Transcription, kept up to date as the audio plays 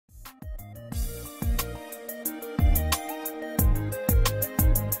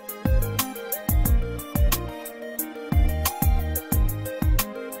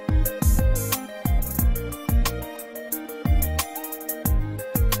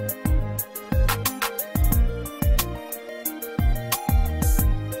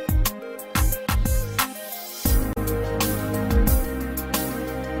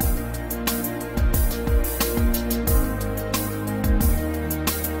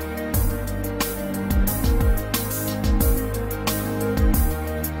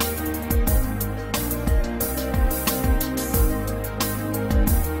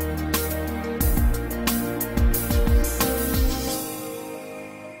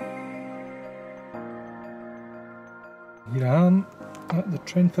Here I am at the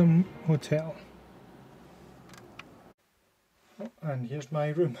Trentham Hotel. Oh, and here's my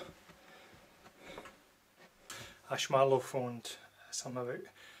room. Ash Marlow phoned some about.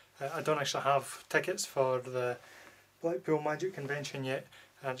 I don't actually have tickets for the Blackpool Magic Convention yet.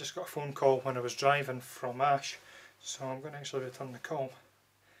 I just got a phone call when I was driving from Ash, so I'm going to actually return the call.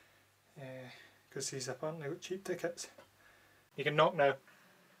 Because he's apparently got cheap tickets. You can knock now.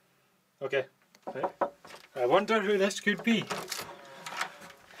 Okay. Right. I wonder who this could be.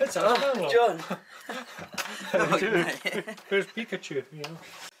 It's Ash Marlow. John! Where's Pikachu? You know?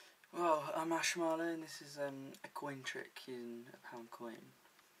 Well, I'm Ash Marlow and this is a coin trick using a £1 coin.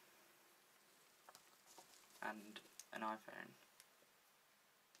 And an iPhone.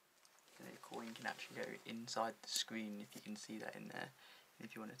 So the coin can actually go inside the screen if you can see that in there. And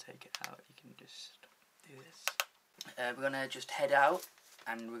if you want to take it out, you can just do this. We're going to just head out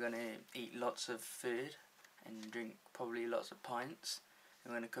and we're going to eat lots of food and drink probably lots of pints.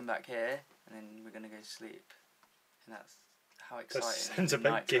 And we're going to come back here and then we're going to go sleep. And that's how exciting. That sounds a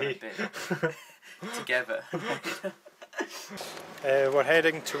bit gay. Together. We're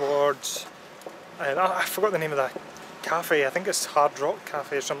heading towards, I forgot the name of that cafe, I think it's Hard Rock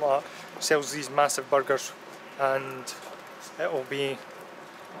Cafe or something like that. Sells these massive burgers and it'll be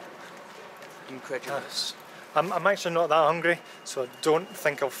incredulous. I'm actually not that hungry, so I don't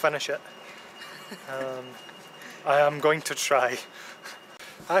think I'll finish it. I am going to try.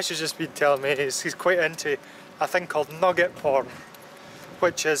 Ash has just been telling me he's quite into a thing called nugget porn,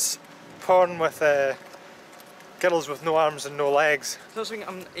 which is porn with girls with no arms and no legs. It's not something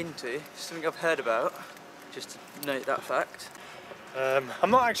I'm into, it's something I've heard about, just to note that fact.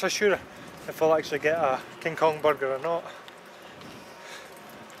 I'm not actually sure if I'll actually get a King Kong burger or not.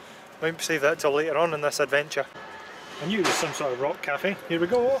 Might save that till later on in this adventure. I knew it was some sort of rock cafe. Here we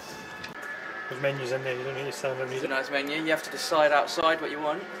go. There's menus in there, you don't need to stand and read it. It's a nice menu, you have to decide outside what you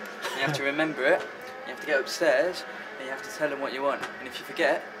want, you have to remember it, you have to get upstairs, and you have to tell them what you want. And if you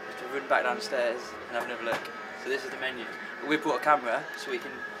forget, you have to run back downstairs and have another look. So this is the menu. We brought a camera so we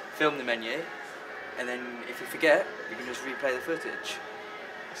can film the menu, and then if you forget, you can just replay the footage.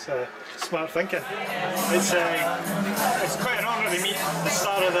 It's smart thinking. It's quite an honour to meet the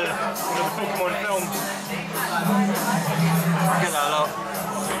star of the Pokemon films. I get that a lot.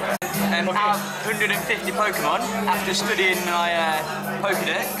 Out of 150 Pokemon, after studying my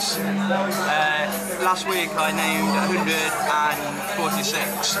Pokedex, last week I named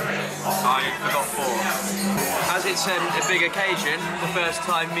 146. I forgot 4. As it's a big occasion, the first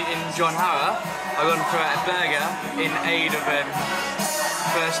time meeting John Harrower, I went for a burger in aid of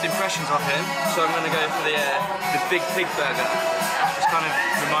first impressions of him, so I'm going to go for the Big Pig burger. Just kind of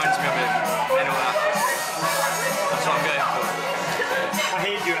reminds me of him and all that. That's what I'm going for. I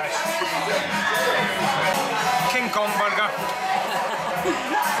hate you, Ash. King Kong burger.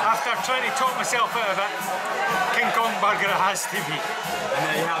 After trying to talk myself out of it, King Kong burger has to be. And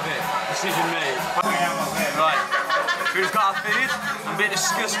there you have it. Decision made. Right. We've got our food. I'm a bit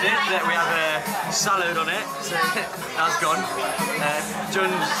disgusted that we have a salad on it, so that's gone.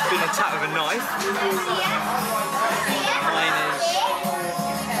 John's been attacked with a knife. Mine is...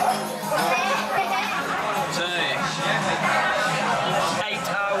 So, 8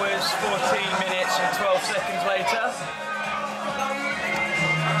 hours, 14 minutes and 12 seconds later.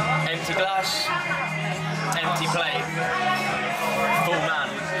 Empty glass, empty plate. Full man,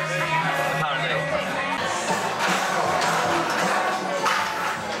 apparently.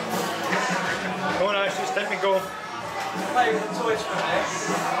 Go on, Ash, just let me go. Play with the toys for a minute.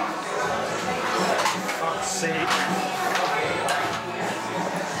 Fuck's sake.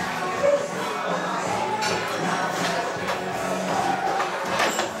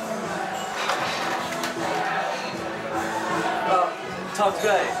 Well, time to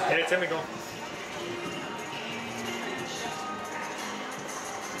go. Yeah, let me go.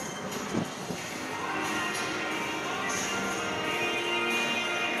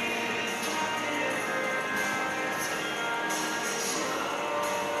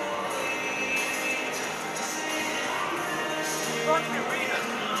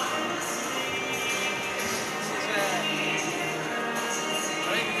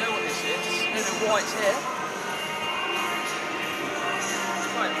 White's here. It's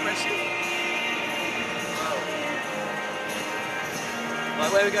quite impressive. Wow.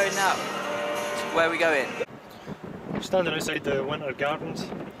 Right, where are we going now? Where are we going? We're standing outside the Winter Gardens,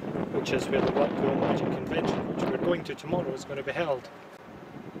 which is where the Blackpool Magic Convention, which we're going to tomorrow, is going to be held.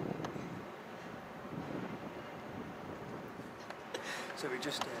 So we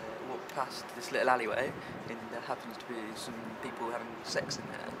just walked past this little alleyway and there happens to be some people having sex in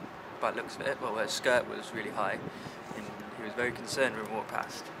there. By the looks of it, well, her skirt was really high and He was very concerned when we walked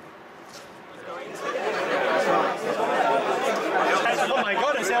past. Oh my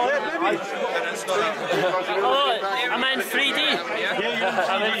god, it's Elliot, baby! Oh, I'm in 3D.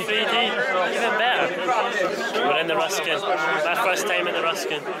 I'm in 3D. Even better. We're in the Ruskin. My first time in the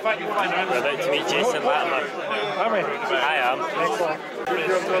Ruskin. We're about to meet Jason Latimer. Are we? I am. Excellent.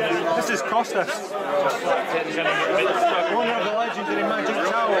 This is Costas. Owner of the legendary Magic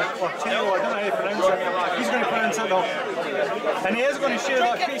Towel, or Teo, I don't know how you pronounce it. He's going to pronounce it though. And he is going to share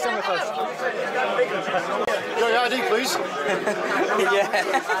that pizza with us. Your ID, please. Would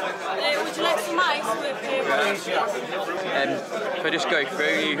you like some ice with If I just go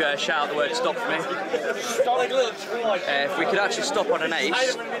through, you shout the word stop for me. If we could actually stop on an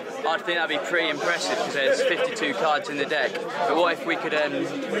ace, I think that'd be pretty impressive because there's 52 cards in the deck. But what if we could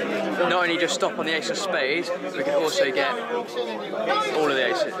not only just stop on the ace of spades, we could also get all of the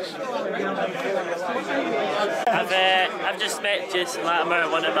aces. I've just met Jason Latimer,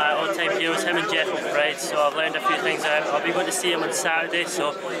 one of my old-time heroes, him and Jeff McBride, so I've learned a few things out. I'll be going to see him on Saturday,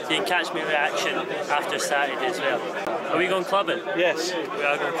 so you can catch me reaction after Saturday as well. Are we going clubbing? Yes. We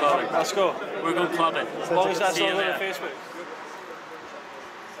are going clubbing. Let's go. We're going clubbing. As long as that's See you on later. Facebook.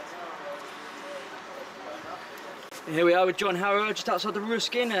 Here we are with John Harrower, just outside the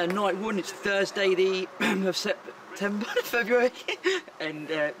Ruskin, night one. It's Thursday the of February, and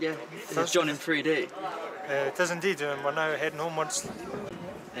yeah, this is John in 3D. It is indeed, and we're now heading homewards.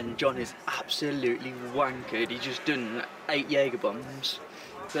 And John is absolutely wankered. He's just done 8 Jaeger bombs.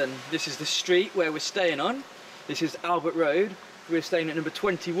 Then this is the street where we're staying on. This is Albert Road. We're staying at number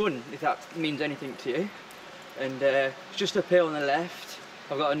 21, if that means anything to you. And it's just up here on the left.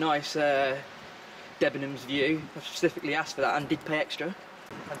 I've got a nice Debenhams view. I specifically asked for that and did pay extra.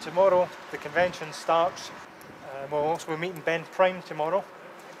 And tomorrow the convention starts. We'll also be meeting Ben Prime tomorrow.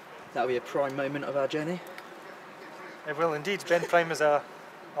 That'll be a prime moment of our journey. It will indeed. Ben Prime is a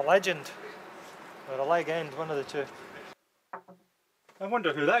legend, or a legend, one of the two. I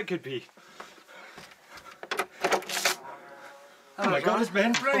wonder who that could be. Oh my god, it's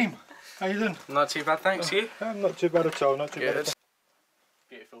Ben Prime! How you doing? Not too bad, thanks. You? I'm not too bad at all, not too bad at all.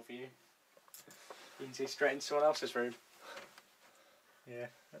 Beautiful for you. You can see straight into someone else's room. Yeah,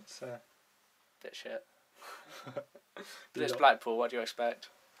 that's Bit shit. But it's Blackpool, what do you expect?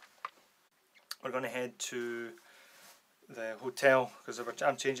 we're going to head to the hotel, because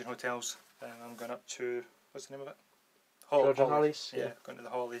I'm changing hotels. I'm going up to, what's the name of it? Hollies. Yeah, going to the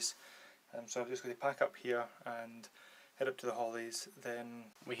Hollies. So I'm just going to pack up here and head up to the Hollies, then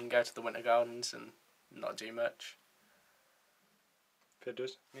We can go to the Winter Gardens and not do much. Fair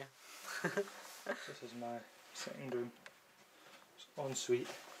dues. Yeah. This is my sitting room. It's en suite.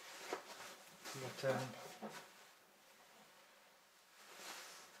 But,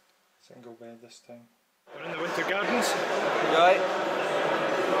 single bed this time. We're in the Winter Gardens. Right.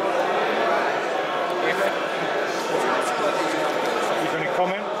 Are you going to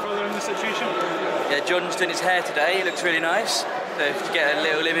comment further on the situation? Yeah, John's doing his hair today. It looks really nice. So if you get a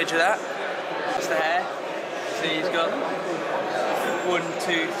little image of that, that's the hair. See, he's got 1,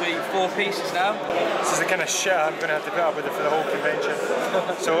 2, 3, 4 pieces now. This is the kind of shit I'm going to have to put up with it for the whole convention.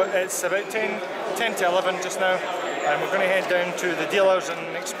 So it's about 10 to 11 just now, and we're going to head down to the dealers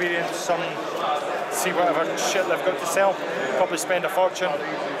and experience some, see whatever shit they've got to sell. Probably spend a fortune.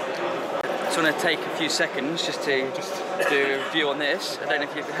 Just want to take a few seconds just to do a review on this. I don't know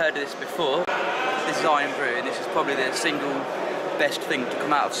if you've heard of this before. This is Iron Brew, and this is probably the single best thing to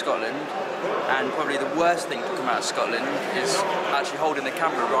come out of Scotland. And probably the worst thing to come out of Scotland is actually holding the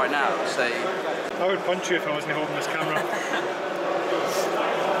camera right now. So I would punch you if I wasn't holding this camera.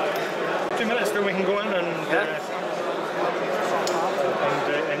 2 minutes till we can go in and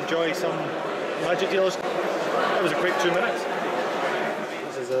enjoy some magic dealers. That was a quick 2 minutes.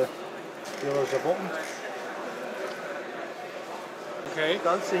 This is a dealers have opened. Okay.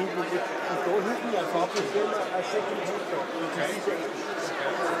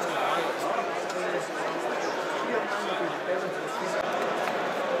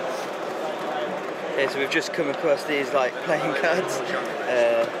 yeah, so we've just come across these like playing cards.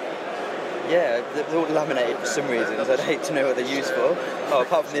 Yeah, they're all laminated for some reasons. I'd hate to know what they're used for. Oh,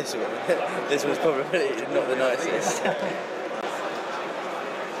 apart from this one. This one's probably not the nicest.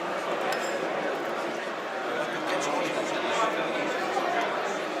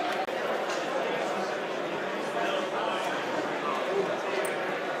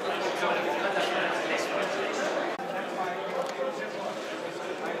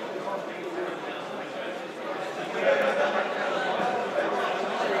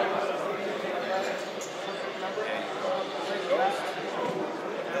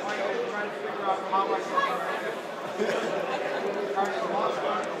 We've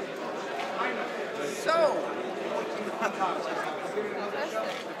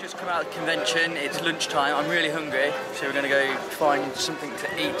just come out of the convention, it's lunchtime, I'm really hungry, so we're going to go find something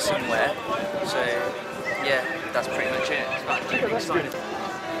to eat somewhere. So, yeah, that's pretty much it. It's about getting excited.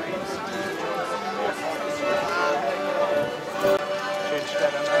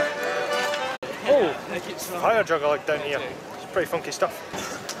 Oh, fire jug I like down here. It's pretty funky stuff.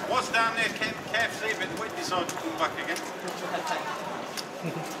 What's down there, KFC, but the wind decided to come back again.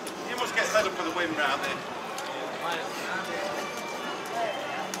 You must get fed up with the wind round there.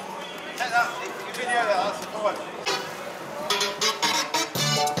 Take that, you video that, that's the point.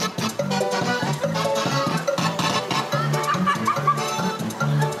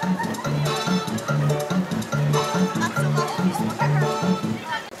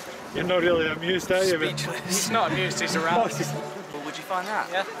 You're not really amused, are you? Speechless. He's not amused, he's around. Well, would you find that?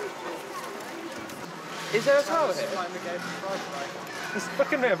 Yeah. Is there a tower here? It's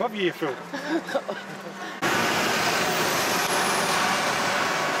fucking right above you, you fool.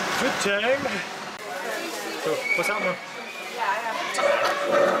 Good time. So, what's happening?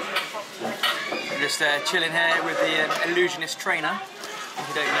 Just chilling here with the illusionist trainer. If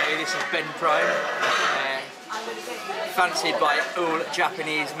you don't know, this is Ben Prime. Fancied by all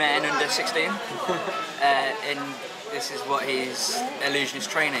Japanese men under 16. And this is what his illusionist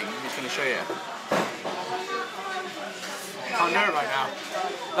training is going to show you. I can't do it right now.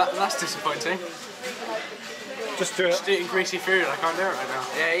 That's disappointing. Just do it. Just eating greasy food, I can't do it right now.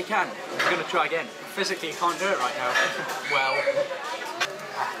 Yeah, you can. He's going to try again. Physically, you can't do it right now. Well,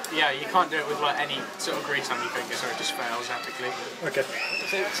 yeah, you can't do it with like any sort of grease on your fingers, or it just fails epically. Okay.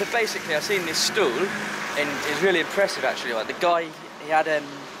 So basically, I've seen this stool, and it's really impressive actually. Like the guy, he had a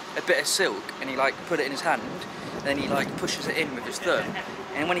bit of silk, and he like put it in his hand, and then he like pushes it in with his thumb,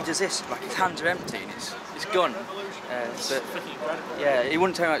 and when he does this, like his hands are empty and it's gone. But yeah, he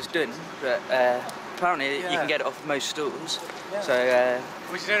wouldn't tell me how it's done, but apparently you can get it off most stools. So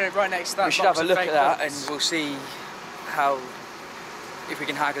We should do it right next to that. we should have a look at that, and we'll see how. If we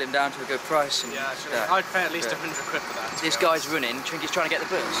can haggle him down to a good price. And Yeah, I'd pay at least 100 quid for that. this guy's running. Do you think he's trying to get the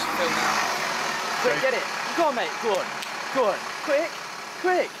bus? Quick, get it. Go on, mate. Go on. Go on. Quick.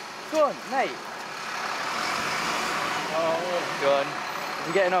 Quick. Go on, mate. Go on.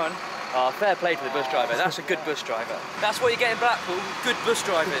 Is he getting on? Oh, fair play to the bus driver. That's a good bus driver. That's what you get in Blackpool. Good bus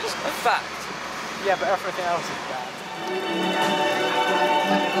drivers. A fact. Yeah, but everything else is bad.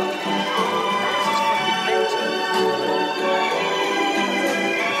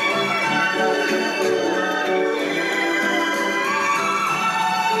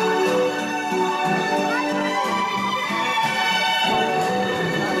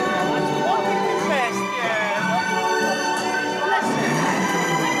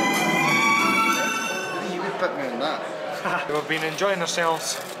 We've been enjoying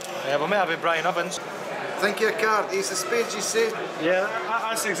ourselves. We met with Brian Ovens. Think your card, he's the spades you say? Yeah,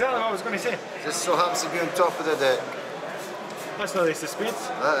 that's exactly what I was going to say. Just so happens to be on top of the deck. That's not Ace of Spades.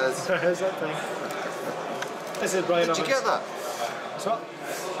 That is. Is that thing? This is Brian Did you Ovens. get that? So,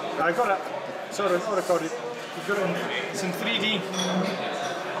 I got it. Sorry, not recorded. You've got it in, it's in 3D.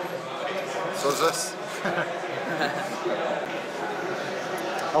 So's this.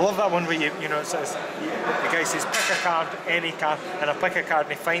 I love that one where you know, it says, the guy says pick a card, any card, and I pick a card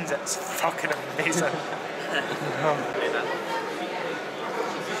and he finds it. It's fucking amazing.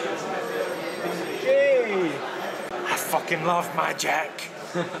 Yay! I fucking love magic.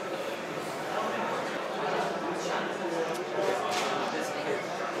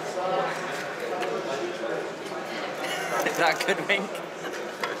 Is that a good wink?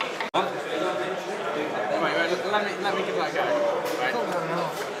 Wait, let me give that a go. Right.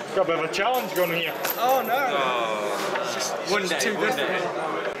 Got a bit of a challenge going here. Oh no! Oh. It's One day, too one different.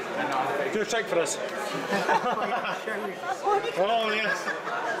 day. Do a trick for us. Oh yes.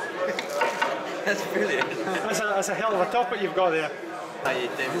 That's brilliant. That's a hell of a topic you've got there. How you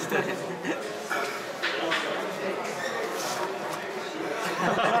doing?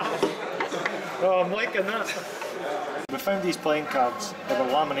 Oh, I'm liking that. We found these playing cards. They were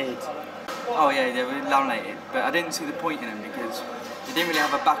laminated. Oh yeah, they were laminated, but I didn't see the point in them because they didn't really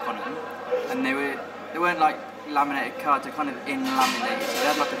have a back on them, and they weren't like laminated cards. They're kind of in laminated, so they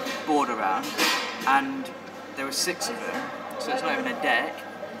had like a board around, and there were 6 of them, so it's not even a deck.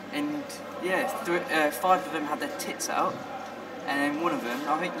 And yeah, 5 of them had their tits out, and then one of them,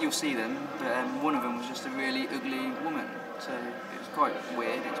 I think you'll see them, but one of them was just a really ugly woman. So it was quite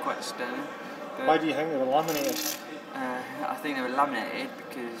weird. It was quite disturbing. But, Why do you think they were laminated? I think they were laminated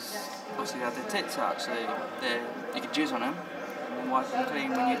because obviously they had their tits out, so you could jizz on them and wipe them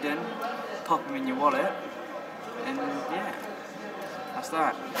clean when you're done, pop them in your wallet, And yeah, that's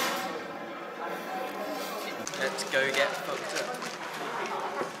that. Let's go get fucked up.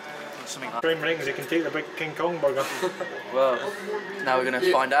 Something like Prime rings, you can take the big King Kong burger. Well, now we're going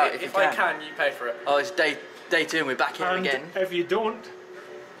to find out if I can, you pay for it. Oh, it's day 2 and we're back here And again. if you don't,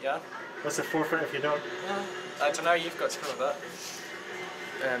 Yeah? what's the forfeit if you don't? I don't know, you've got to come with that.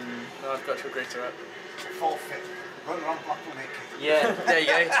 No, I've got to agree to it. Forfeit. Run around Blackpool naked. Yeah, there you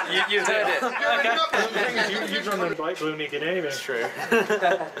go. You've heard it. Okay. You've run the Blackpool naked anyway. It's true.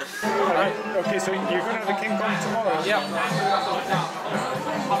 Right, okay, so you're going to have a King Kong tomorrow? Yep.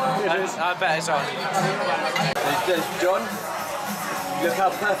 I bet it's on. There's John. Look how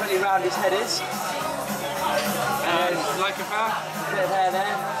perfectly round his head is. And like a car. Bit of hair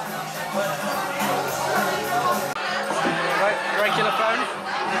there. Right, regular phone.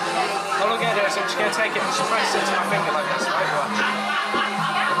 All I'm going to do is I'm just going to take it and just press it to my finger like this, right? Watch.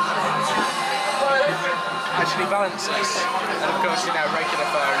 Actually balance this. And of course, you know, regular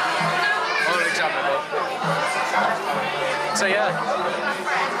phone. All examinable. So yeah.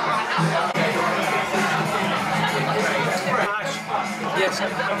 Ash, Yes.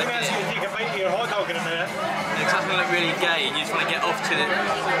 I'm going to ask you to take a bite of your hot dog in a minute. It's going to look really gay and you just want to get off to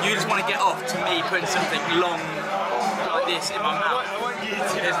me putting something long like this in my mouth. I want you to...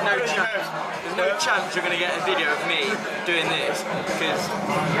 There's no chance you're going to get a video of me doing this because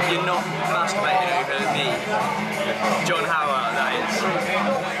you're not masturbating over me. John Harrower, that is.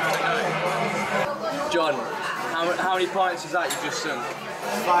 John, how many pints is that you just sunk?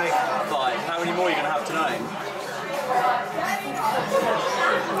 5. 5. How many more are you going to have tonight?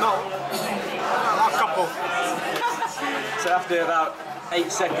 No. A couple. So after about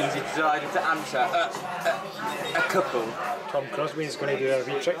 8 seconds you decided to answer a couple. Tom Crosby's going to do a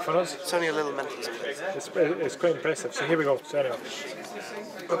wee trick for us. It's only a little mental. It's quite impressive, so here we go. So anyway.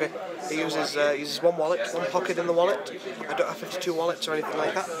 Okay, he uses one wallet, one pocket in the wallet. I don't have 52 wallets or anything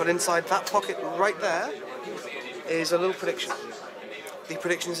like that, but inside that pocket right there is a little prediction. The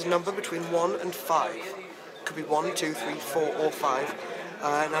prediction is a number between 1 and 5. Could be 1, 2, 3, 4 or 5.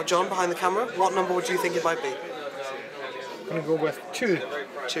 Now John, behind the camera, what number would you think it might be? I'm going to go with 2.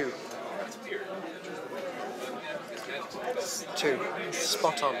 2. 2.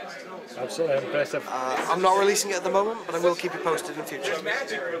 Spot on. Absolutely impressive. I'm not releasing it at the moment, but I will keep you posted in future.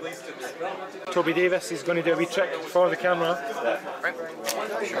 Toby Davis is going to do a wee trick for the camera.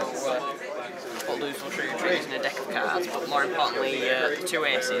 What we'll show you trees in a deck of cards, but more importantly, the 2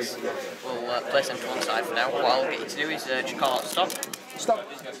 aces. We'll place them to one side for now. What I'll get you to do is just call out stop. Stop.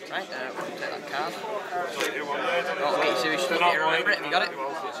 Right, we'll take that card. What I'll get you to do is just look at it and remember it. Have you got it?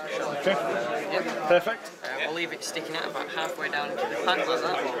 Okay. Yep. Perfect. We'll leave it sticking out about halfway down into the pack like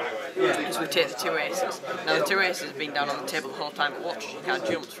that. So we take the 2 aces. Now the 2 aces have been down on the table the whole time, but watch, your card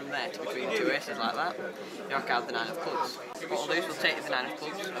jumps from there to between the 2 aces like that. Your card, the 9 of clubs. What we'll do is we'll take the 9 of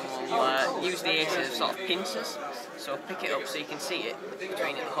clubs and we'll use the aces as sort of pincers. So pick it up so you can see it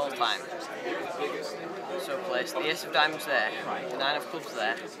between it the whole time. So place the ace of diamonds there, the 9 of clubs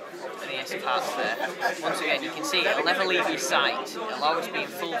there, and the ace of hearts there. Once again, you can see it'll never leave your sight. It'll always be in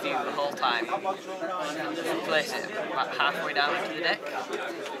full view the whole time. Just place it about halfway down into the deck.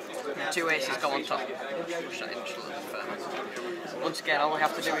 The 2 aces go on top. Push that in just a little bit further. Once again, all we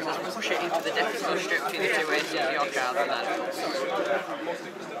have to do is just push it into the deck. It goes straight between the 2 aces, your card, and 9 of clubs.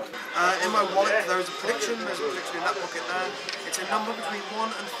 In my wallet, there is a prediction. There's a prediction in that pocket there. It's a number between 1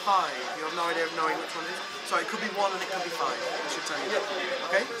 and 5. You have no idea of knowing which one it is. So it could be 1 and it could be 5. I should tell you that.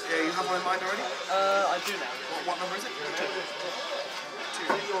 Okay? Yeah, you have one in mind already? I do now. What number is it? 2.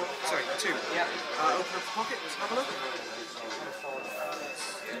 2. Sorry, 2. Yeah. Open up the pocket. Let's have a look.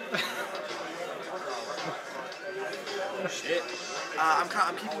 Shit.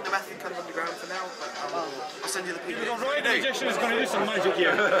 I'm keeping the method kind of underground for now, but I'll send you the PDF. The Roy Magician is going to do some magic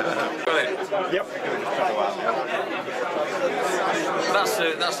here. Yep.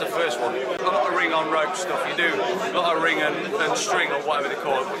 That's the first one. A lot of ring on rope stuff. You do a lot of ring and string or whatever they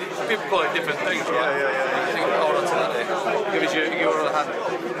call it. People call it different things, right? Yeah. You think, hold on to that there. Give us your other hand.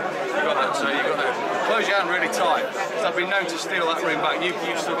 You got that, so you got that. Close your hand really tight. So I've been known to steal that ring back.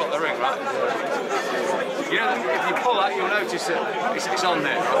 You've still got the ring, right? You know, if you pull that, you'll notice that it's on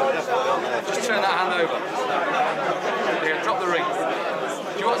there. Just turn that hand over. Yeah, drop the ring.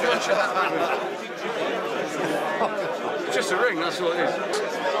 Do you want to shut that back? It's just a ring, that's all it is.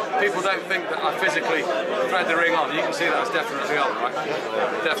 People don't think that I physically thread the ring on. You can see that's definitely on, right?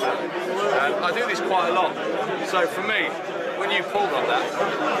 Definitely. I do this quite a lot. So for me, when you pulled on that,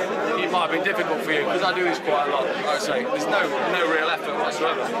 it might have been difficult for you, because I do this quite a lot. Like I say, there's no real effort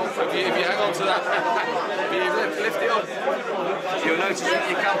whatsoever. So if you hang on to that, if you lift it up, you'll notice that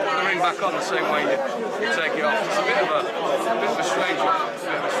you can't put the ring back on the same way you take it off. It's a bit of a strange one.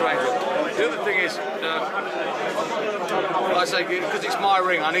 The other thing is, like I say, because it's my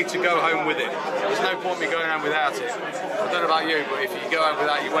ring, I need to go home with it. There's no point me going home without it. I don't know about you, but if you go home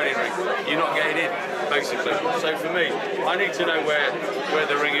without your wedding ring, you're not getting in, basically. So for me, I need to know where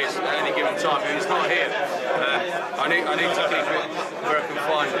the ring is at any given time. If it's not here, I need to keep it where I can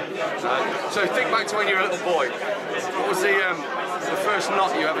find it. So think back to when you were a little boy. What was the first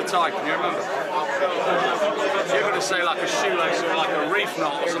knot you ever tied? Can you remember? You're going to say like a shoelace or like a reef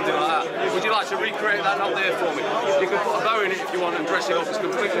knot or something like that. Would you like to recreate that knot there for me? You can put a bow in it if you want and dress it up. It's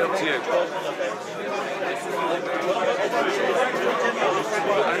completely up to you.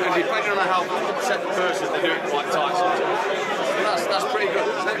 And depending on how set the person, they do it quite tight sometimes. That's pretty good,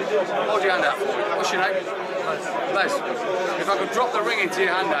 isn't it? Hold your hand out for me. What's your name? Les. If I could drop the ring into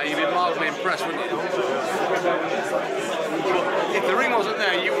your hand now, you'd be mildly impressed, wouldn't you? But if the ring wasn't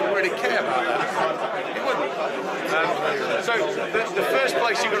there, you wouldn't really care about that. You wouldn't. So the first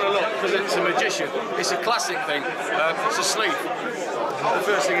place you're going to look, because it's a magician, it's a classic thing, it's a sleeve. The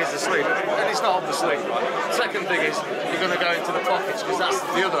first thing is the sleeve, and it's not up the sleeve, right? The second thing is you're going to go into the pockets, because that's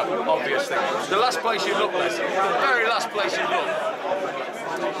the other obvious thing. The last place you look, Les, the very last place you look,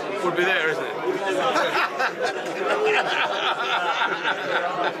 would be there, isn't it?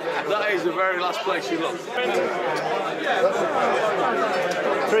 That is the very last place you look.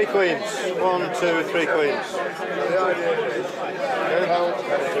 3 queens. 1, 2, 3 queens. If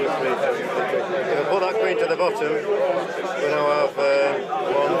I put that queen to the bottom, we now have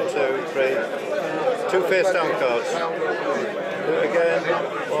 1, 2, 3, 2 face down cards. Do it again.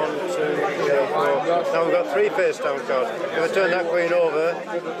 1, 2, 3, 4. Now we've got 3 face down cards. If I turn that queen over,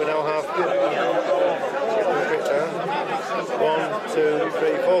 we now have 1, 2,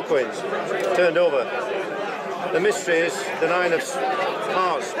 3, 4 queens turned over. The mystery is the 9 of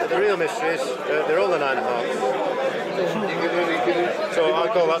hearts, but the real mystery is they're all the 9 of hearts. So I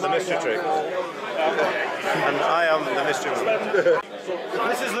call that the mystery trick. And I am the mystery man.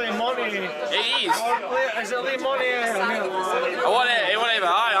 This is Lee Monty. It is. Is it Lee Monty? I want it, whatever.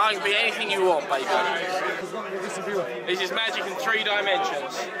 I can be anything you want, baby. This is magic in 3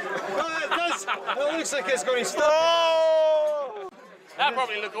 dimensions. It looks like it's going to stop. That'd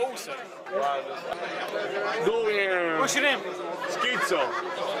probably look awesome. What's your name? Schizo.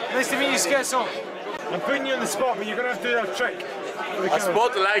 Nice to meet you, Schizo. I'm putting you on the spot, but you're going to have to do a trick. A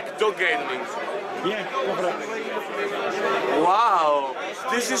spot like dog ending. Yeah, go for it. Wow,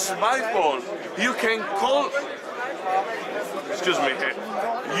 this is my phone. You can call... Excuse me.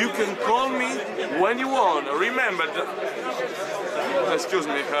 You can call me when you want. Remember, excuse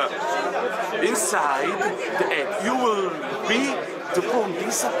me. Inside the egg, you will be... The phone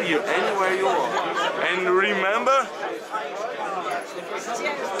disappear anywhere you want. And remember...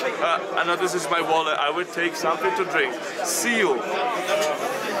 I know this is my wallet. I will take something to drink. See you.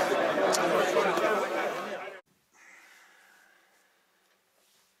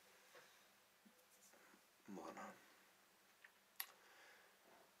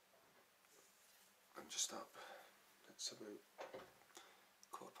 I'm just up. It's about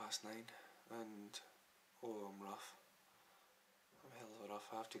 9:15 and oh, I'm rough. I'm a hell of a rough.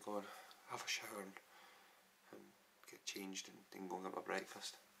 I have to go and have a shower and get changed and then go and get my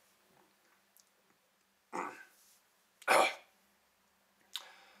breakfast.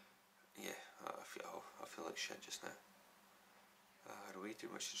 Yeah, I feel like shit just now. I had way too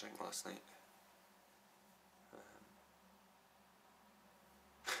much to drink last night.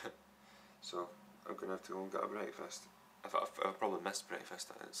 So I'm gonna have to go and get a breakfast. I've probably missed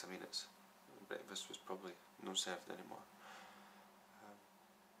breakfast. Breakfast was probably no served anymore.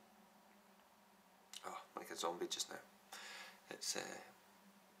 Like a zombie just now. It's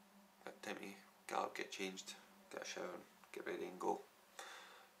about time to get up, get changed, get a shower, and get ready and go.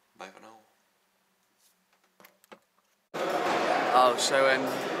 Bye for now. Oh, so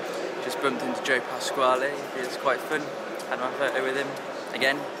just bumped into Joe Pasquale. It was quite fun. Had my photo with him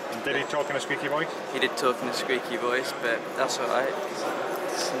again. And did he talk in a squeaky voice? He did talk in a squeaky voice, but that's alright.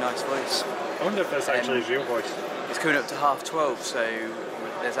 It's a nice voice. I wonder if that's actually his real voice. It's coming up to 12:30, so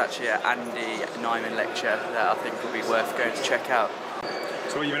there's actually an Andy Nyman lecture that I think will be worth going to check out.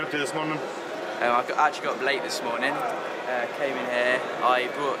 So what have you been up to this morning? I actually got up late this morning, came in here, I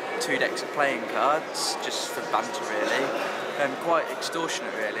brought 2 decks of playing cards, just for banter really, quite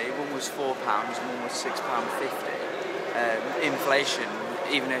extortionate really. One was £4 and one was £6.50. Inflation,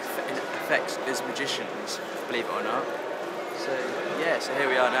 even if it affects us magicians, believe it or not. So yeah, so here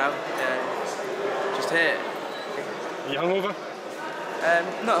we are now. Just here. You hungover?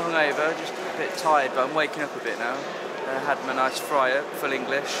 Not hungover, just a bit tired, but I'm waking up a bit now. Had my nice fryer, full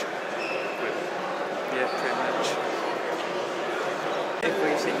English. Yeah, pretty much. If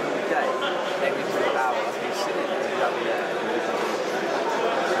we sit all day, maybe for an hour, he's sitting there.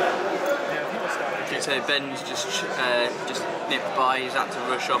 So Ben's just nipped by. He's had to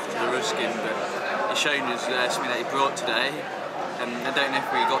rush off to the Ruskin, but he's shown us something that he brought today. I don't know if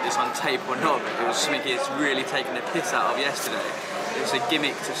we got this on tape or not, but it was something he's really taken the piss out of yesterday. It was a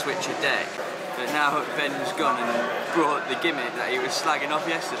gimmick to switch a deck, but now Ben's gone and brought the gimmick that he was slagging off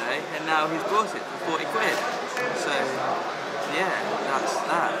yesterday, and now he's brought it for 40 quid. So yeah, that's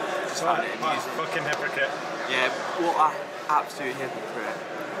that. Just found it amusing. Fucking hypocrite. Yeah, what an absolute hypocrite.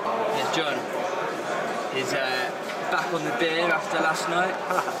 Yes, John. He's back on the beer after last night.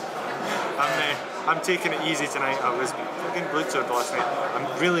 I'm taking it easy tonight. I was fucking blitzed last night. I'm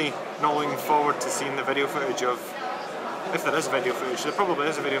really not looking forward to seeing the video footage of, if there is video footage. There probably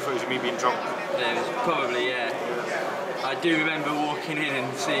is a video footage of me being drunk. There is probably, yeah. I do remember walking in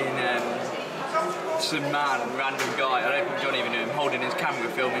and seeing some random guy, I don't think John even knew him, holding his camera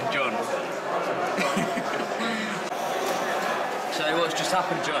filming John. So what's just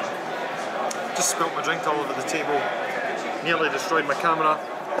happened, John? Just spilt my drink all over the table, nearly destroyed my camera.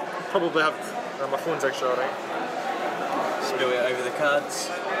 Probably have my phone's actually alright. Spill it over the cards.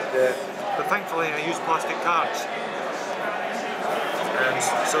 Yeah, but thankfully I use plastic cards. And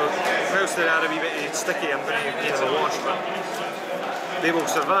so whilst they are a wee bit sticky, I'm going to give them a wash, but they will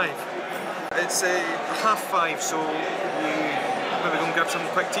survive. It's 5:30, so we maybe go and grab some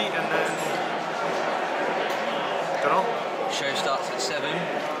quick tea and then, don't know. Show starts at 7.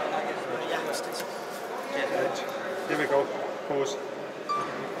 Here we go, pose.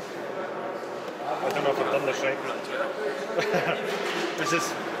 I don't know if I've done this right. This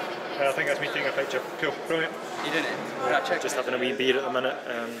is, I think that's me taking a picture. Cool, brilliant. You did it? Yeah, check. Just having a wee beer at the minute.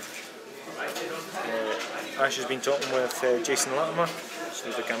 Ash has been talking with Jason Latimer, so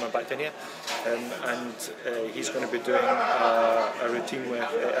there's the camera back down here, and he's going to be doing a routine with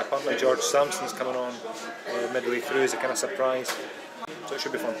apparently George Sampson's coming on midway through as a kind of surprise, so it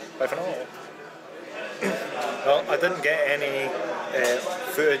should be fun. Bye for now. Well, I didn't get any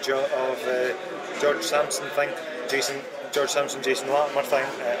footage of George Sampson thing, George Sampson, Jason Latimer thing.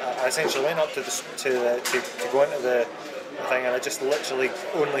 I essentially went up to go into the thing, and I just literally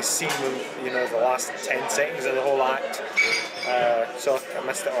only seen them, you know, the last 10 seconds of the whole act. So I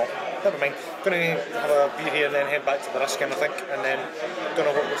missed it all. Never mind. Going to have a beer here and then head back to the Ruskin, I think, and then don't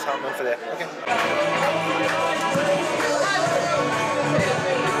know what was happening for there. Okay.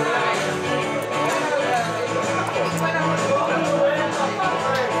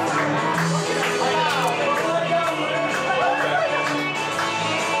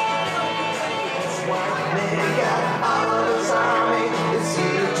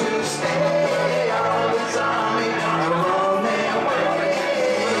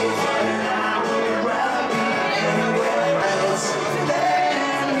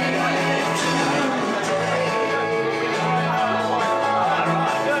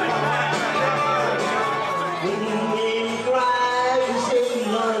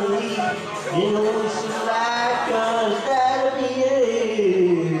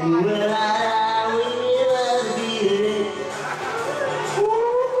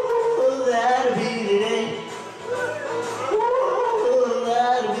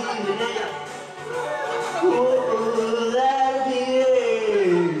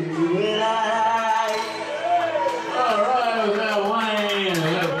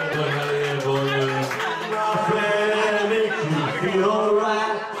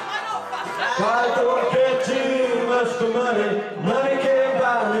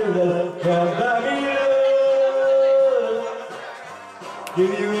 Give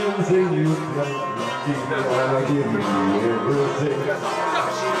you everything you want. I'll give you everything.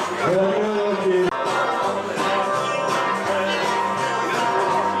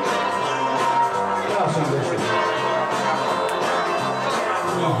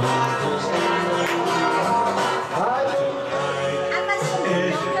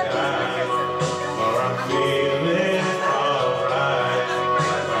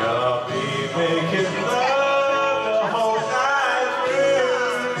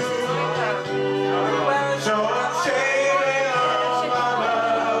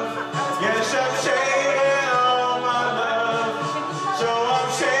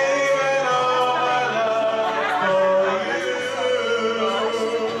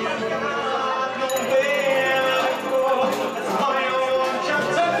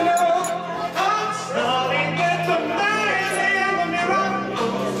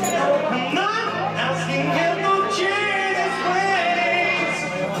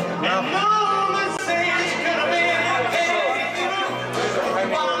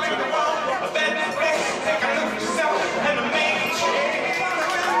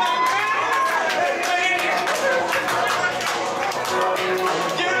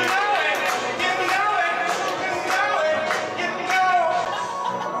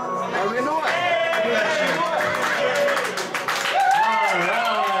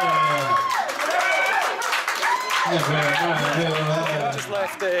 Just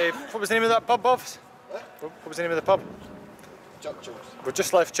left, what was the name of that pub, Bob? What was the name of the pub? Churchill's. We've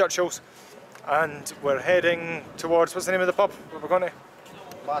just left Churchill's and we're heading towards, what's the name of the pub where we're going to?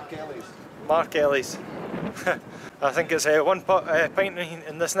 Mark Ellie's. Mark Ellie's. I think it's one pint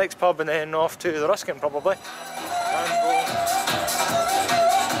in this next pub and then off to the Ruskin probably.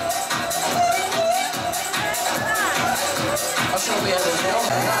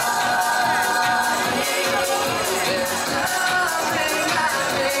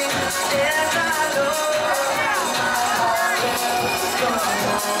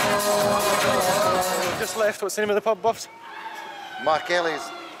 Just left, what's the name of the pub, Buffs? Mark Ellie's,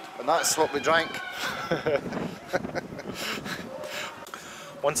 and that's what we drank.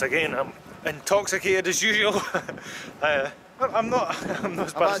 Once again, I'm intoxicated as usual. I'm not I'm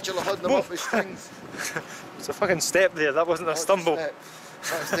actually holding them off with strings. It's a fucking step there, that wasn't a stumble. That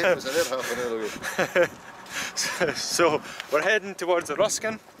step was a bit half an hour ago. So we're heading towards the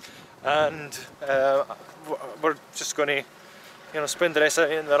Ruskin and we're just going to, you know, spend the rest of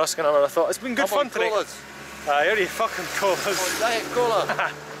it in the Ruskin. And I thought it's been good fun today. Aye, how are you fucking colas? Diet Cola.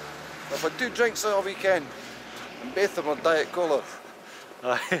 I've had 2 drinks all weekend and both of them are Diet Cola.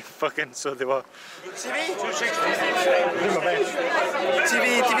 Aye, fucking so they were. TV? Do my best.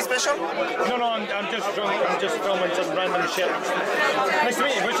 TV special? No, I'm just filming some random shit. Nice to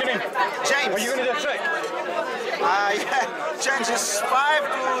meet you, what's your name? James. Are you going to do a trick? Yeah, changes 5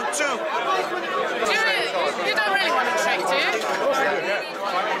 to 2. You don't really want to trick, do you?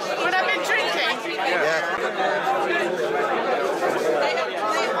 But I've been drinking.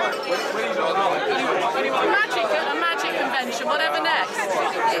 A magic convention, whatever next.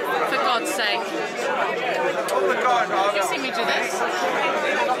 For God's sake. You see me do this?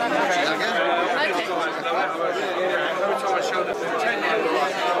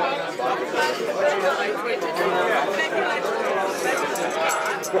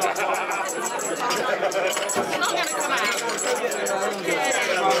 It's not going to come out.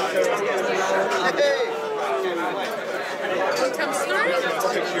 It comes through.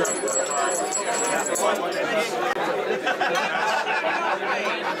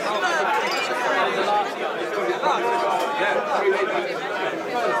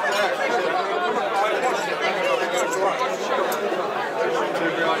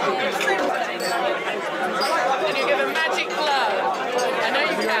 And you give a magic glow. I know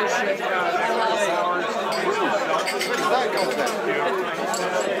you can.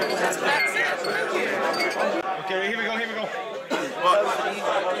 That's it. Okay, here we go. What?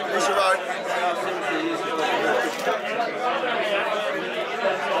 Who's your vote?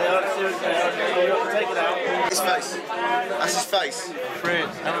 His face. That's his face.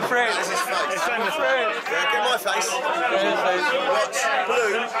 I'm afraid. That's his face. I'm afraid. Yeah, get my face. Watch.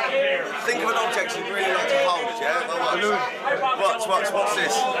 Blue. Think of an object you'd really like to hold, yeah? What's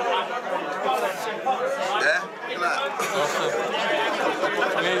this? Yeah? Look at that.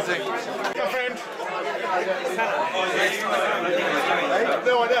 Amazing. My friend.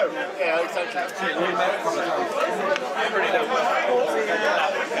 No, I know. Yeah, exactly.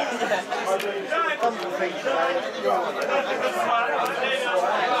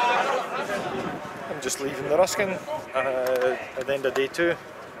 I'm just leaving the Ruskin at the end of day 2.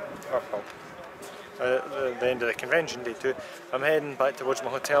 The end of the convention, day 2. I'm heading back towards my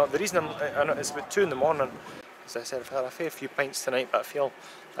hotel. The reason I know it's about 2 in the morning. As I said, I've had a fair few pints tonight, but I feel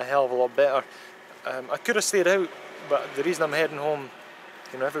a hell of a lot better. I could have stayed out, but the reason I'm heading home,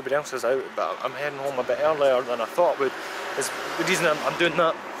 you know, everybody else is out, but I'm heading home a bit earlier than I thought I would. The reason I'm doing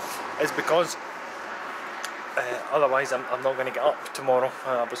that is because otherwise I'm not going to get up tomorrow.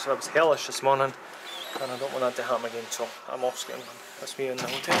 I was hellish this morning, and I don't want that to happen again, so I'm off skiing. That's me in the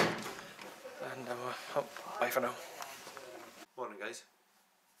hotel, and bye for now. Morning guys,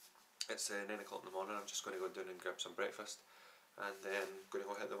 it's 9 o'clock in the morning. I'm just going to go down and grab some breakfast and then going to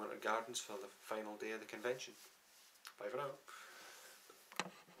go hit the Winter Gardens for the final day of the convention. Bye for now.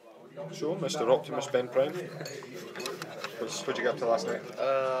 So, Mr. Optimus Ben Prime, what did you get up to last night?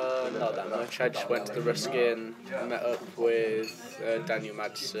 Not that much. I just went to the Ruskin, met up with Daniel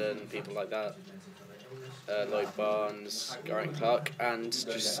Madsen, people like that, Lloyd Barnes, Garrett Clark, and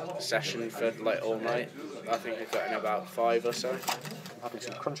just a session for like all night. I think I got in about 5 or so. I'm having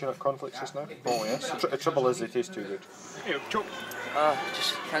some crunchy nut cornforflakes just now. Oh yes, the trouble is they taste too good. Hey, choke.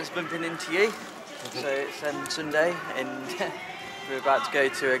 Just thanks for bumping into you. So it's Sunday and we're about to go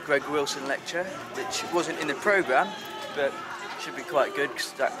to a Greg Wilson lecture, which wasn't in the programme, but should be quite good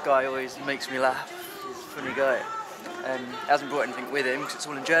because that guy always makes me laugh. He's a funny guy. He hasn't brought anything with him because it's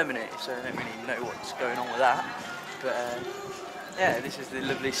all in Germany, so I don't really know what's going on with that. But yeah, this is the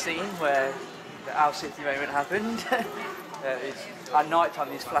lovely scene where the Owl City moment happened. At night time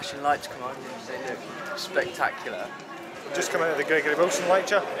these flashing lights come on and they look spectacular. Just come out of the Gregory Wilson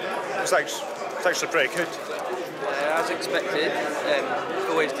lecture. It's actually pretty good. As expected,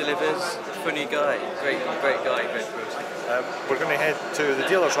 always delivers. Funny guy, great guy, Gregory Wilson. We're going to head to the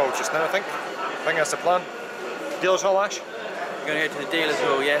dealer's hall just now, I think. I think that's the plan. Dealer's hall, Ash? We're going to go to the dealer's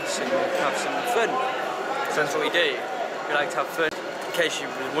hall, yes, and have some fun. That's what we do. We like to have fun. In case you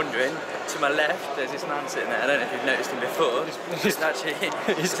were wondering, to my left there's this man sitting there. I don't know if you've noticed him before. He's actually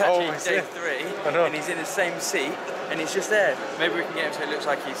day 3, and he's in the same seat, and he's just there. Maybe we can get him so it looks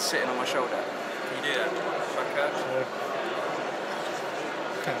like he's sitting on my shoulder. Can you do that?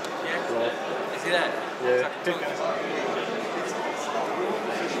 Yeah. Is he there? Yeah.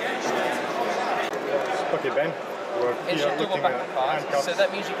 Okay, Ben. We're here looking at handcuffs. So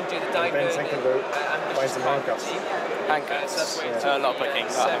that means you can do the diagonal. Ben's thinking about buying some handcuffs. Handcuffs. A lot of picking. You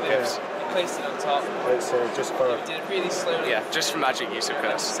placed it on top. It's just for... You did it really slowly. Yeah, just for magic use, of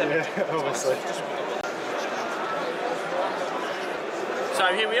course. Yeah, obviously. So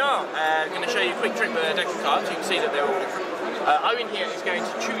here we are. I'm going to show you a quick trick with a deck of cards. You can see that they're all different. Owen here is going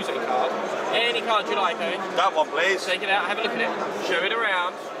to choose a card. Any card you like, Owen. That one, please. Take it out, have a look at it. Show it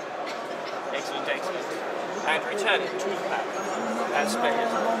around. Excellent, excellent. And return it to the pack. That's splendid.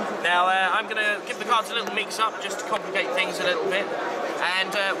 Now I'm going to give the cards a little mix up just to complicate things a little bit.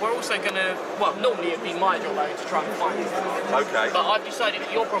 And we're also going to, well, normally it'd be my job to try and find it. Okay. But I've decided that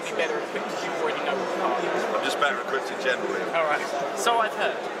you're probably better equipped because you already know what the card is. I'm just better equipped in general. Alright, so I've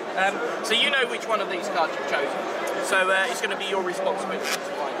heard. So you know which one of these cards you've chosen. So it's going to be your responsibility to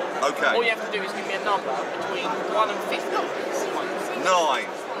find it. Okay. All you have to do is give me a number between 1 and 50. 9. 9.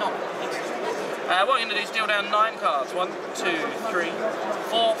 What I'm going to do is deal down 9 cards. 1, 2, 3,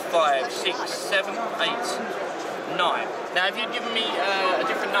 4, 5, 6, 7, 8, 9. Now, if you'd given me a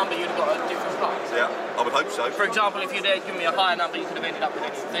different number, you'd have got a different card. Yeah, I would hope so. For example, if you'd given me a higher number, you could have ended up with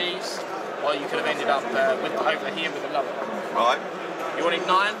any of these, or you could have ended up with over here with a lower number. Right. You wanted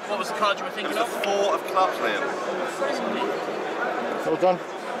 9. What was the card you were thinking of? 4 of clubs, Liam. Well done.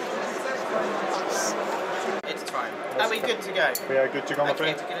 It's time. Are we good to go? We are good to go, my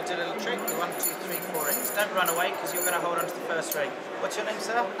friend. Okay, we're going to do a little trick. 1, 2, 3, 4 rings. Don't run away because you're going to hold on to the first ring. What's your name,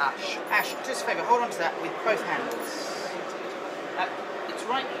 sir? Ash. Ash, just a favour, hold on to that with both hands. It's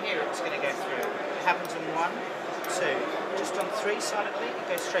right here it's going to go through. It happens on 1, 2. Just on 3 silently, it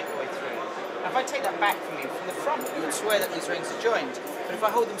goes straight the way through. Now if I take that back from you, from the front, you would swear that these rings are joined. But if I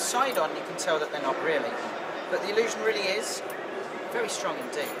hold them side on, you can tell that they're not really. But the illusion really is very strong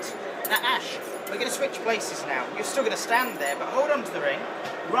indeed. Now Ash, we're going to switch places now. You're still going to stand there, but hold on to the ring.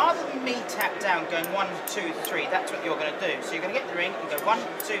 Rather than me tap down going 1, 2, 3, that's what you're going to do. So you're going to get the ring and go 1,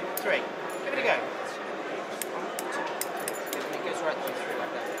 2, 3. Give it a go. 1, 2. It goes right through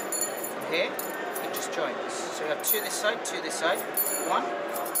like that. From here, it just joins. So we have 2 this side, 2 this side. 1,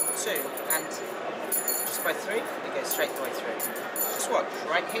 2, and just by 3, it goes straight the way through. Just watch.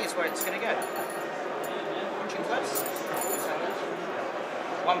 Right here is where it's going to go. Watching close.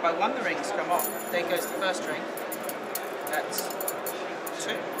 1 by 1 the rings come off. There goes the first ring. That's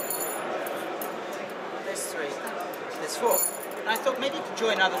 2. There's 3. There's 4. And I thought maybe you could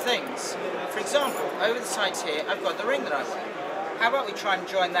join other things. For example, over the sides here, I've got the ring that I wear. How about we try and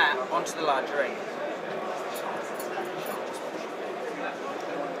join that onto the larger ring?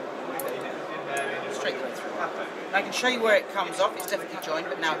 Straight the way through. And I can show you where it comes off. It's definitely joined,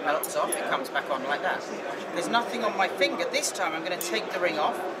 but now it melts off. It comes back on like that. There's nothing on my finger. This time I'm going to take the ring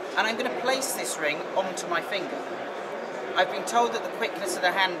off, and I'm going to place this ring onto my finger. I've been told that the quickness of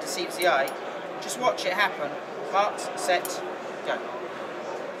the hand deceives the eye. Just watch it happen. Marked, set, go.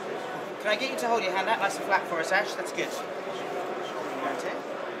 Can I get you to hold your hand out nice and flat for us, Ash? That's good. Right here.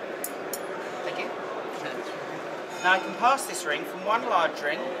 Thank you. Now I can pass this ring from one large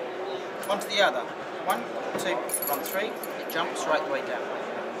ring onto the other. 1, 2, 1, 3. It jumps right the way down.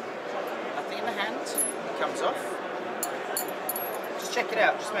 Nothing in the hand. It comes off. Just check it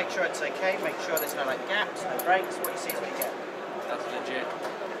out. Just make sure it's okay. Make sure there's no like gaps, no breaks. What you see is what you get. That's legit.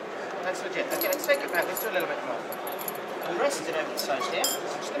 That's legit. Okay, let's take it back. Let's do a little bit more. We'll rest it over the side here. So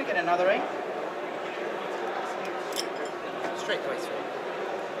I'm just going to get another ring. Straight the way through.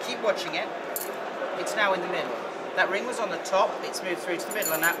 Keep watching it. It's now in the middle. That ring was on the top, it's moved through to the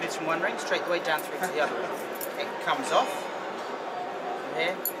middle, and that moves from one ring straight the way down through to the other ring. It comes off. From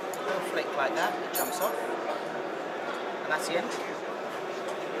here, a little flick like that, it jumps off. And that's the end.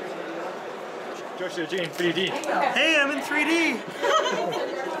 Joshua G in 3D. Hey, I'm in 3D!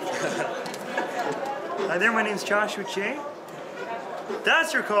 Hi there, my name's Joshua J.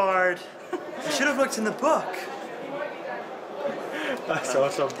 That's your card! I should have looked in the book. That's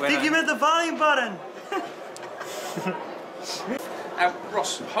awesome. I think you meant the volume button!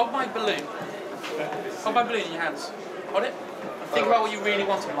 Ross, hold my balloon. Hold my balloon in your hands. Hold it. Think about what you really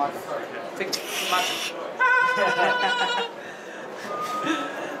want in life. Think, imagine.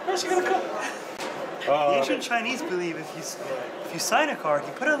 Where's she gonna come? The ancient Chinese believe if you sign a card,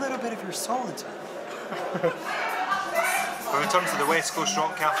 you put a little bit of your soul into it. We return to the West Coast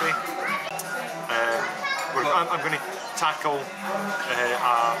Rock Cafe. I'm going to tackle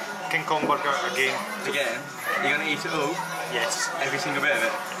a King Kong burger again. Again? You're going to eat it all? Yes. Every single bit of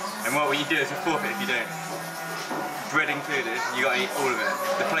it? And what will you do is a forfeit if you don't? Bread included, you got to eat all of it.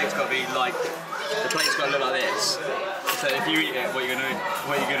 The plate's got to be like, the plate's got to look like this. So if you eat it, what are you going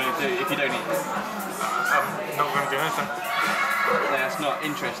to do if you don't eat it? I'm not going to do anything. That's not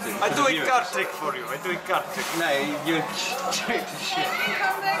interesting. I do a card trick for you. I do a card trick. No, you're shit.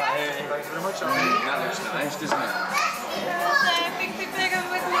 Thanks very much. That looks nice, doesn't it?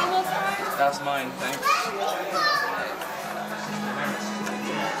 That's mine, thanks.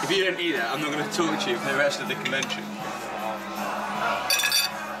 If you don't eat that, I'm not going to talk to you for the rest of the convention.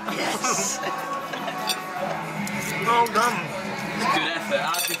 Yes! Well done. Good effort.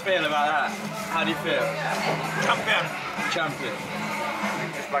 How do you feel about that? How do you feel? Champion. Champion.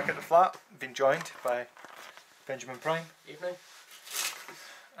 Just back at the flat, been joined by Benjamin Prime. Evening.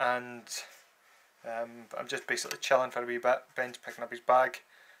 And I'm just basically chilling for a wee bit. Ben's picking up his bag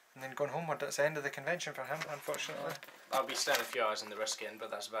and then going homeward. That's the end of the convention for him, unfortunately. I'll be staying a few hours in the Ruskin, but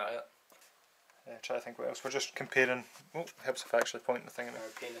that's about it. Try to think what else. We're just comparing. Oh, helps if I actually point the thing at me.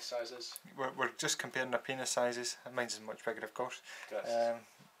 Penis sizes. We're just comparing our penis sizes. Mine's is much bigger, of course.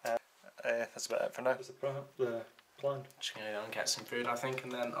 That's about it for now. What's the plan? Just going to go and get some food, I think,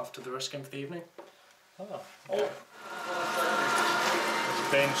 and then off to the Ruskin for the evening. Oh.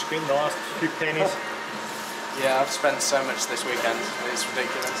 Ben screamed the last few pennies. Yeah, I've spent so much this weekend. It's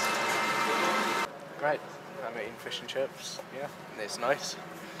ridiculous. Great. I'm eating fish and chips. Yeah, it's nice.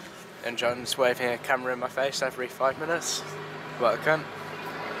 And John's waving a camera in my face every 5 minutes. What a cunt.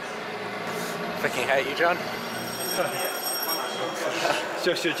 Fucking hate you, John.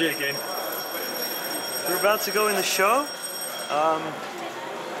 Joshua J again. We're about to go in the show. I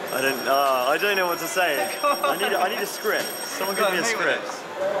don't know what to say. I need a script. Someone give me a script.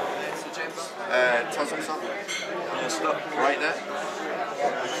 Toss up something. Stop right there.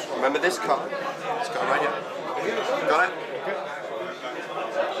 Remember this card? It's got right here. Got it?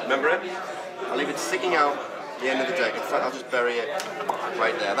 Remember it? I'll leave it sticking out at the end of the deck. In fact, I'll just bury it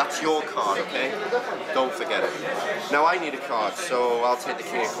right there. That's your card, okay? Don't forget it. Now I need a card, so I'll take the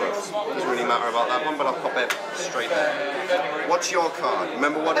King of Clubs. Doesn't really matter about that one, but I'll pop it straight there. What's your card?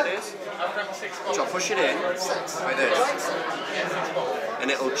 Remember what it is? So I'll push it in, like this,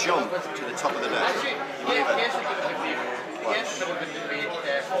 and it'll jump to the top of the deck.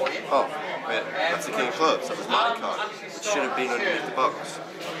 Oh, wait, that's the King of Clubs. That was my card. It should have been underneath the box.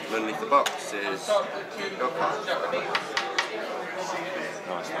 And underneath the box is your card.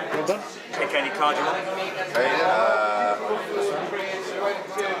 Nice. Well done. Pick any card you want. Okay,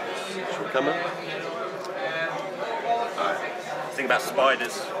 should we come in? Think about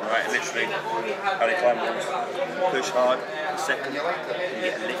spiders, right? Literally, how they climb walls. Push hard, a second, you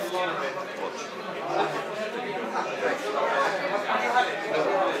get a lift. Watch.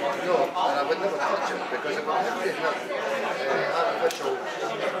 I would never touch it because it would never be artificial.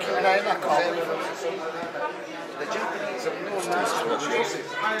 The Japanese have no natural juices.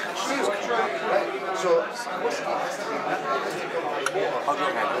 So, hold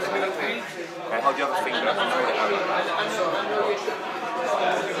your hand. Okay, hold your other finger.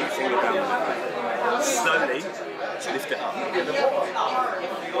 Keep your finger down. Slowly, lift it up.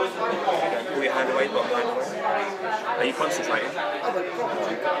 Pull your hand away, bottom hand away. Are you concentrating?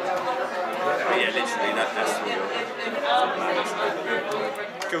 Yeah, literally, that's real.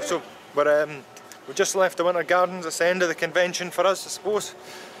 Cool, so we just left the Winter Gardens. It's the end of the convention for us, I suppose.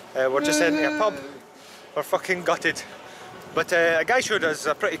 We're just heading to a pub. We're fucking gutted. But a guy showed us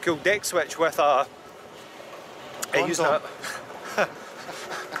a pretty cool deck switch with a... using a...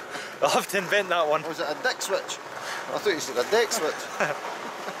 I'll have to invent that one. Was it a deck switch? I thought you said a deck switch.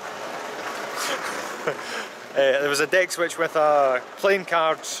 There was a deck switch with a playing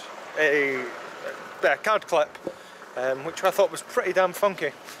cards, a card clip, which I thought was pretty damn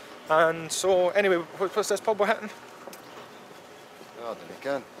funky. And so, anyway, what's this pub we're hitting? Oh, then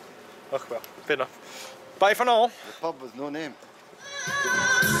again. Oh well, fair enough. Bye for now. The pub with no name.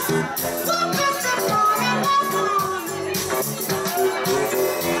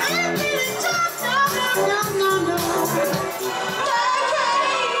 Every time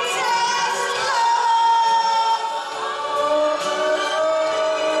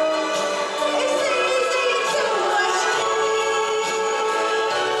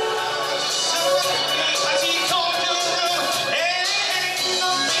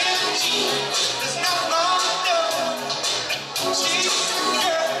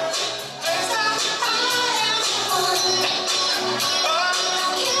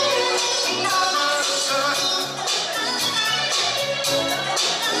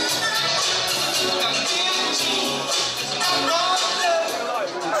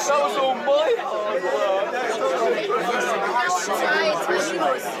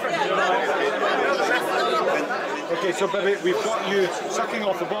Okay, so baby, we've got you sucking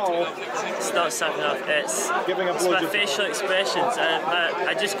off the bottle. It's not sucking off, it's my facial expressions.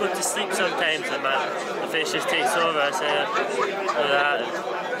 I just go to sleep sometimes and my face just takes over. So that.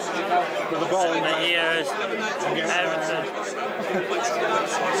 With the bottle in my ears, everything. So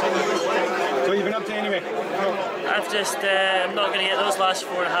what have you been up to anyway? I've just, I'm not going to get those last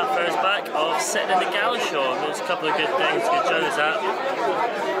 4.5 hours back of sitting in the gala show. There's a couple of good things, good shows that.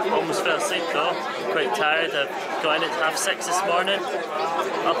 Almost fell asleep though, quite tired. I've got in at 6:30 this morning,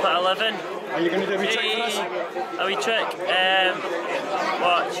 up at 11. Are you going to do a wee trick for us? A wee trick?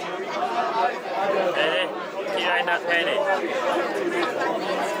 Watch. Ready? Keep eyeing that penny.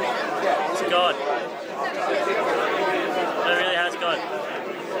 It's gone. It really has gone.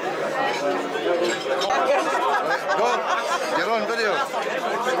 Go, you're on video.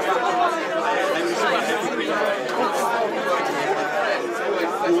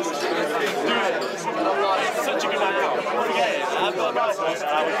 Such a good idea. I've got that.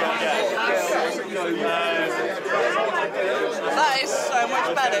 That is so much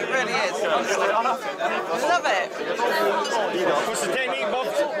better, it really is. Honestly. I love it. What's the technique, Bob?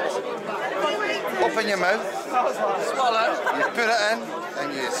 Open your mouth. Swallow. You put it in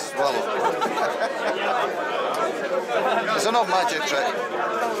and you swallow. It's an old magic trick.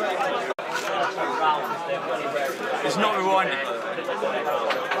 It's not rewind.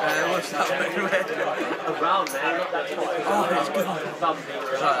 What's that? Around there. Oh, it's gone.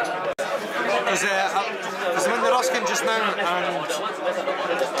 There's one in the Ruskin just now, and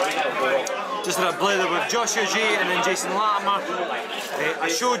just had a blather with Joshua G and then Jason Latimer. I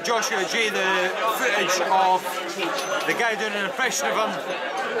showed Joshua G the footage of the guy doing an impression of him.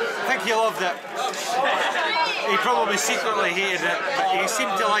 I think he loved it. He probably secretly hated it, but he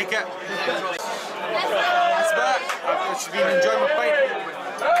seemed to like it. That's about it. I've just been enjoying my pint.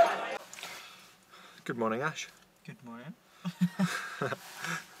 Good morning, Ash. Good morning.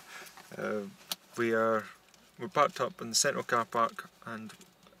 We're parked up in the central car park, and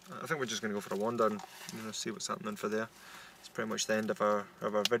I think we're just going to go for a wander and see what's happening for there. It's pretty much the end of our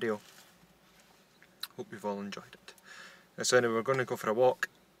video. Hope you've all enjoyed it. So anyway, we're going to go for a walk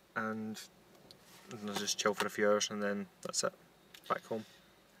and just chill for a few hours, and then that's it. Back home.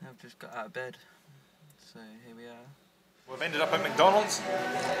 I've just got out of bed, so here we are. We've ended up at McDonald's.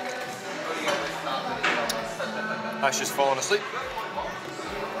 Ash has fallen asleep.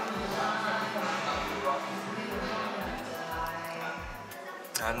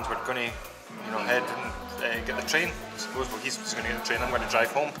 And we're going to, head and get the train. I suppose he's going to get the train. I'm going to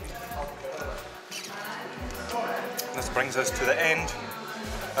drive home. This brings us to the end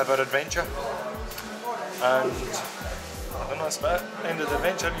of our adventure. And I don't know, that's about it. End of the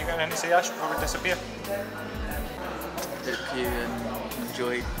adventure. You got anything to say, Ash, before we disappear? Hope you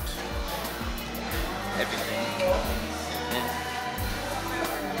enjoyed everything. Yeah.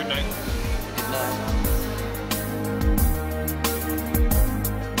 Good night. Good night.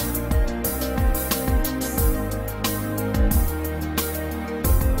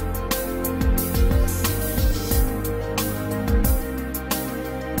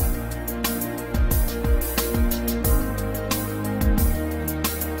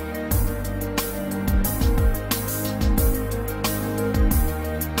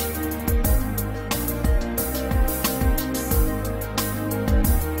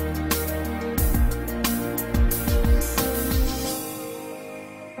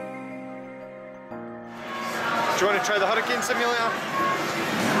 Do you want to try the hurricane simulator?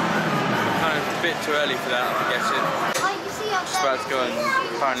 Kind of a bit too early for that, I'm guessing. Just about to go on.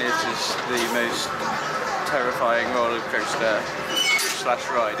 Apparently this is the most terrifying roller coaster /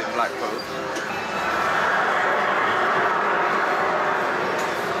 ride in Blackpool.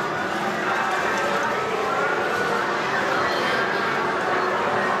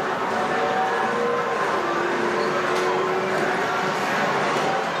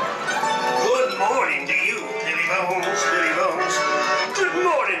 Billy Bones. Good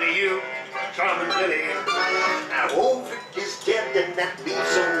morning to you, Carmen Billy.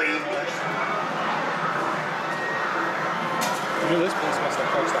 This place must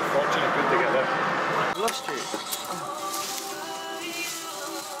have cost a fortune to put together. I've lost you.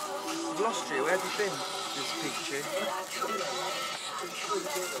 I've lost you. Where have you been? This Pikachu.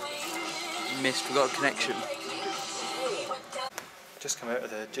 Missed. We got a connection. Just come out of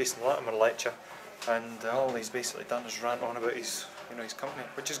the Jason Latimer lecture, and all he's basically done is rant on about his, his company,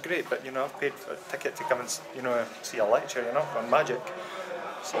 which is great. But I've paid for a ticket to come and see a lecture, on magic.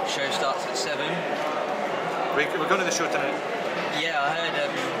 So the show starts at 7. We're going to the show tonight. Yeah, I heard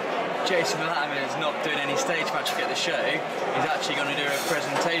Jason Latimer is not doing any stage magic at the show. He's actually going to do a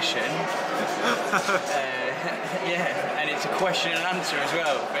presentation. Yeah, and it's a question and answer as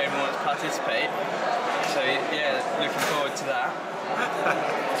well for anyone who wants to participate. So yeah, looking forward to that.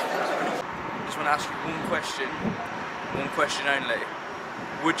 Just want to ask you one question only.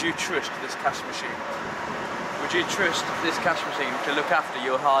 Would you trust this cash machine? Would you trust this cash machine to look after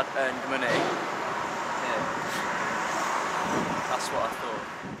your hard-earned money? Yeah. That's what I thought.